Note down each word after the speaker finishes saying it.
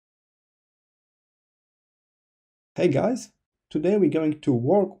Hey guys, today we're going to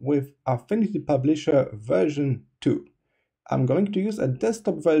work with Affinity Publisher version 2. I'm going to use a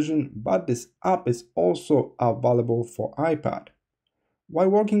desktop version, but this app is also available for iPad. While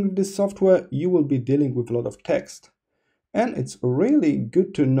working with this software, you will be dealing with a lot of text. And it's really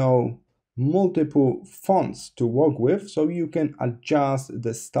good to know multiple fonts to work with so you can adjust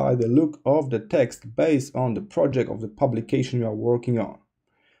the style, the look of the text based on the project of the publication you are working on.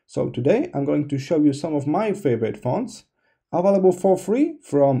 So today I'm going to show you some of my favorite fonts available for free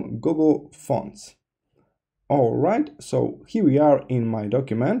from Google Fonts. Alright, so here we are in my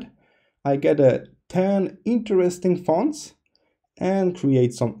document. I get 10 interesting fonts and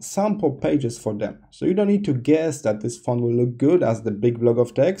create some sample pages for them. So you don't need to guess that this font will look good as the big block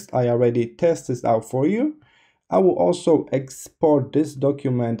of text. I already tested this out for you. I will also export this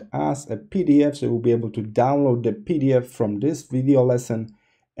document as a PDF, so you'll be able to download the PDF from this video lesson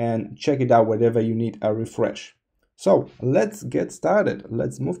and check it out whenever you need a refresh. So let's get started.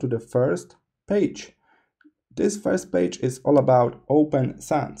 Let's move to the first page. This first page is all about Open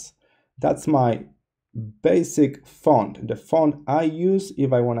Sans. That's my basic font, the font I use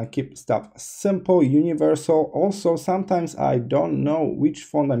if I want to keep stuff simple, universal. Also, sometimes I don't know which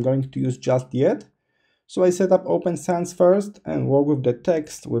font I'm going to use just yet. So I set up Open Sans first and work with the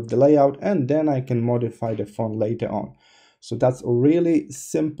text, with the layout, and then I can modify the font later on. So that's a really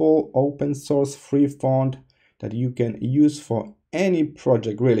simple open source free font that you can use for any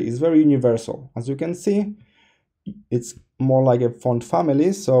project. Really, it's very universal. As you can see, it's more like a font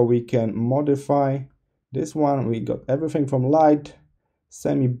family, so we can modify this one. We got everything from light,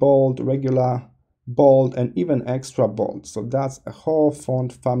 semi-bold, regular, bold, and even extra bold. So that's a whole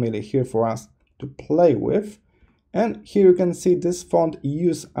font family here for us to play with. And here you can see this font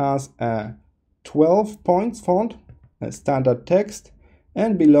used as a 12 points font, a standard text,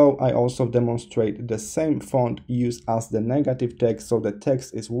 and below I also demonstrate the same font used as the negative text, so the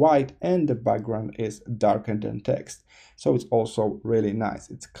text is white and the background is darker than text. So it's also really nice.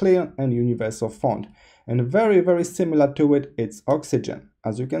 It's clear and universal font, and very similar to it, it's Oxygen.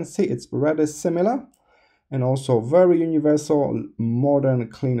 As you can see, it's rather similar and also very universal, modern,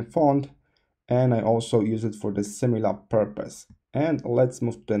 clean font, and I also use it for the similar purpose. And let's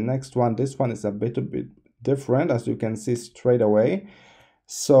move to the next one. This one is a bit different, as you can see straight away.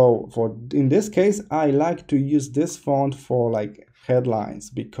 So in this case, I like to use this font for like headlines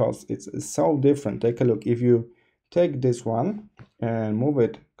because it's so different. Take a look. If you take this one and move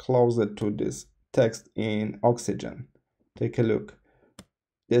it closer to this text in Oxygen, take a look.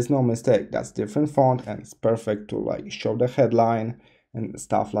 There's no mistake. That's different font and it's perfect to like show the headline and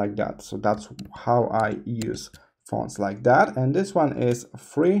stuff like that. So that's how I use fonts like that. And this one is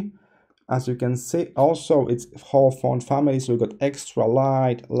free. As you can see, also it's whole font family, so we got extra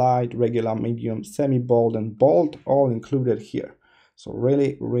light, regular, medium, semi-bold, and bold all included here. So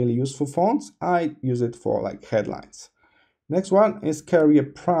really useful fonts. I use it for like headlines. Next one is Carrier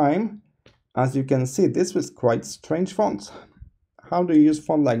Prime. As you can see, this was quite strange fonts. How do you use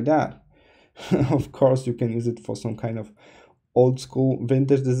font like that? Of course, you can use it for some kind of old school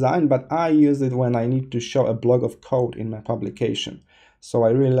vintage design, but I use it when I need to show a block of code in my publication. So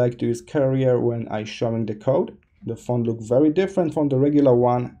I really like to use Carrier when I'm showing the code. The font looks very different from the regular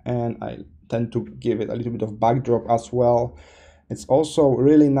one, and I tend to give it a little bit of backdrop as well. It's also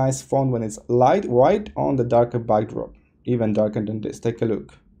really nice font when it's light white on the darker backdrop, even darker than this. Take a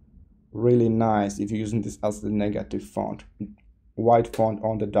look. Really nice if you're using this as the negative font, white font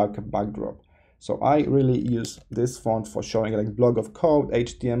on the darker backdrop. So I really use this font for showing like block of code,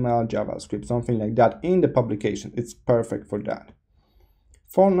 HTML, JavaScript, something like that in the publication. It's perfect for that.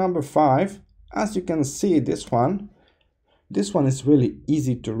 Font number 5, as you can see, this one is really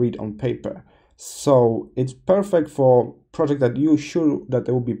easy to read on paper. So it's perfect for project that you sure that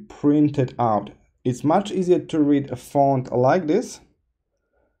they will be printed out. It's much easier to read a font like this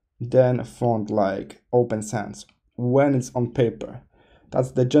than a font like Open Sans when it's on paper.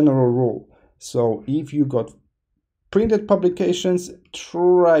 That's the general rule. So if you got printed publications,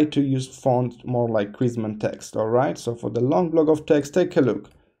 try to use font more like Chrisman text. All right, so for the long block of text, take a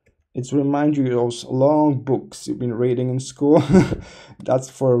look. It's remind you of those long books you've been reading in school. That's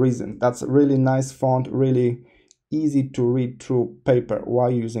for a reason. That's a really nice font, really easy to read through paper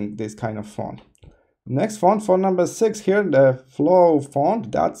while using this kind of font. Next font, font number 6 here, the Flow font.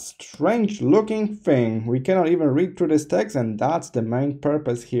 That's strange looking thing. We cannot even read through this text, and that's the main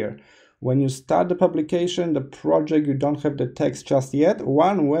purpose here. When you start the publication, the project, you don't have the text just yet.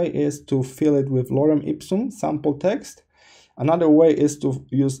 One way is to fill it with lorem ipsum, sample text. Another way is to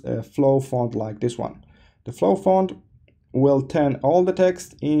use a Flow font like this one. The Flow font will turn all the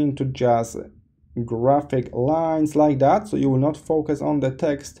text into just graphic lines like that, so you will not focus on the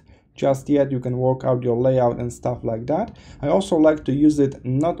text just yet. You can work out your layout and stuff like that. I also like to use it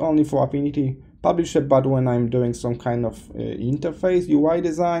not only for Affinity Publisher, but when I'm doing some kind of interface UI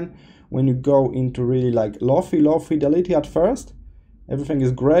design. When you go into really like low-fi fidelity at first, everything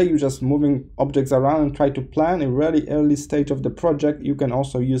is gray, you're just moving objects around and try to plan a really early stage of the project. You can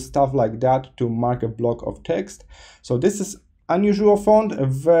also use stuff like that to mark a block of text. So this is unusual font, a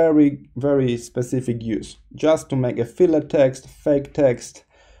very specific use, just to make a filler text, fake text,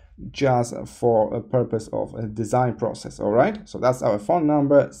 just for a purpose of a design process. All right, so that's our font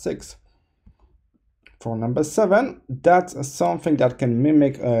number 6. For number 7, that's something that can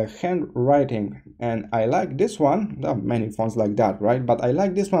mimic handwriting, and I like this one. There are many fonts like that, right? But I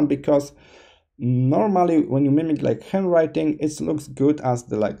like this one because normally when you mimic like handwriting, it looks good as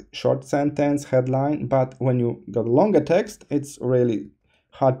the like short sentence headline, but when you got longer text, it's really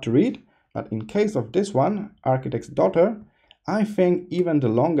hard to read. But in case of this one, Architect's Daughter, I think even the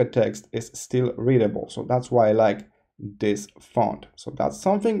longer text is still readable. So that's why I like this font. So that's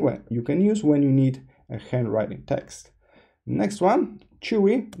something you can use when you need a handwriting text. Next one,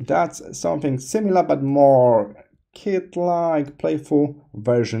 Chewy. That's something similar but more kid-like, playful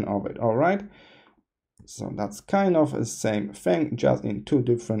version of it. All right, so that's kind of the same thing, just in 2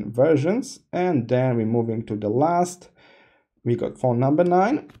 different versions. And then we're moving to the last. We got font number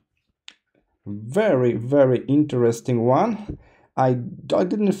 9. Very interesting one. I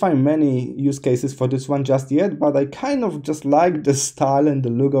didn't find many use cases for this one just yet, but I kind of just like the style and the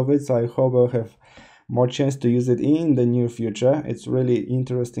look of it, so I hope I'll have more chance to use it in the near future. It's really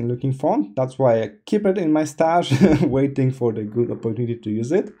interesting looking font. That's why I keep it in my stash, waiting for the good opportunity to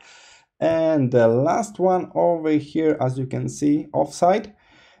use it. And the last one over here, as you can see, Offside.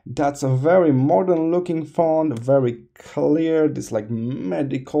 That's a very modern looking font, very clear, this like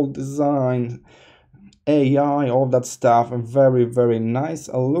medical design, AI, all that stuff. Very nice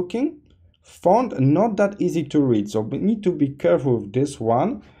looking font, not that easy to read, so we need to be careful with this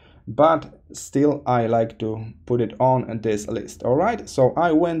one, but still I like to put it on this list. All right, so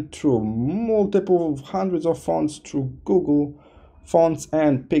I went through multiple hundreds of fonts through Google Fonts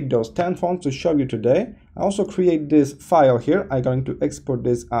and picked those 10 fonts to show you today. I also create this file here. I'm going to export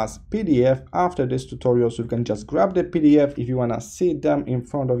this as PDF after this tutorial, so you can just grab the PDF if you want to see them in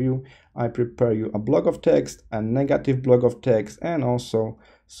front of you. I prepare you a block of text, a negative block of text, and also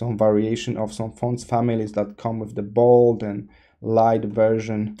some variation of some fonts families that come with the bold and light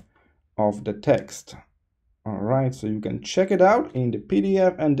version of the text. All right, so you can check it out in the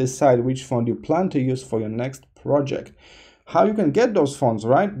PDF and decide which font you plan to use for your next project. How you can get those fonts,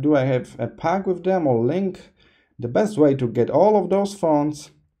 right? Do I have a pack with them or link? The best way to get all of those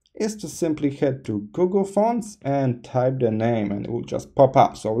fonts is to simply head to Google Fonts and type the name, and it will just pop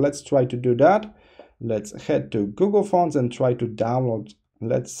up. So let's try to do that. Let's head to Google Fonts and try to download,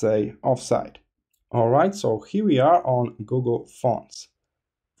 let's say, Offside. All right, so here we are on Google Fonts.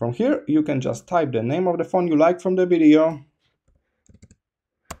 From here, you can just type the name of the font you like from the video.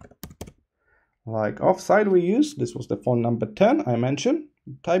 Like Offside we used, this was the font number 10 I mentioned.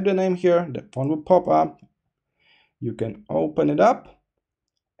 Type the name here, the font will pop up. You can open it up,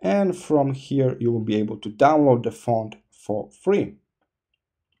 and from here you will be able to download the font for free.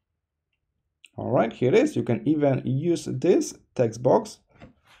 All right, here it is. You can even use this text box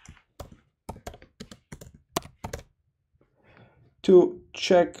to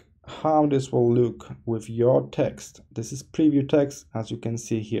check how this will look with your text. This is preview text, as you can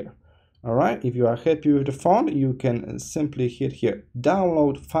see here. All right, if you are happy with the font, you can simply hit here,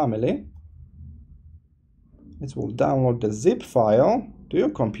 download family. It will download the zip file to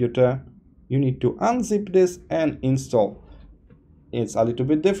your computer. You need to unzip this and install. It's a little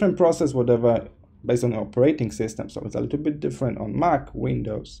bit different process, whatever, based on the operating system. So it's a little bit different on Mac,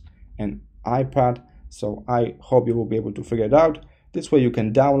 Windows, and iPad. So I hope you will be able to figure it out. This way you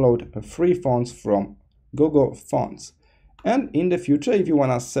can download free fonts from Google Fonts. And in the future, if you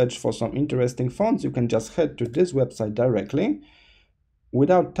want to search for some interesting fonts, you can just head to this website directly.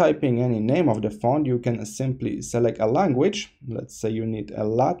 Without typing any name of the font, you can simply select a language. Let's say you need a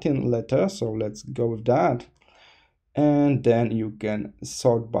Latin letter, so let's go with that. And then you can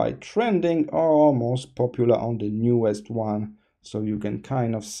sort by trending or most popular on the newest one. So you can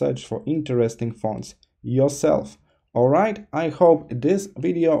kind of search for interesting fonts yourself. All right, I hope this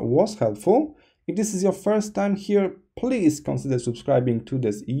video was helpful. If this is your first time here, please consider subscribing to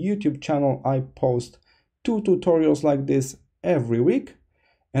this YouTube channel. I post 2 tutorials like this every week,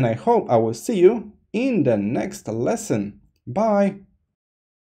 and I hope I will see you in the next lesson. Bye!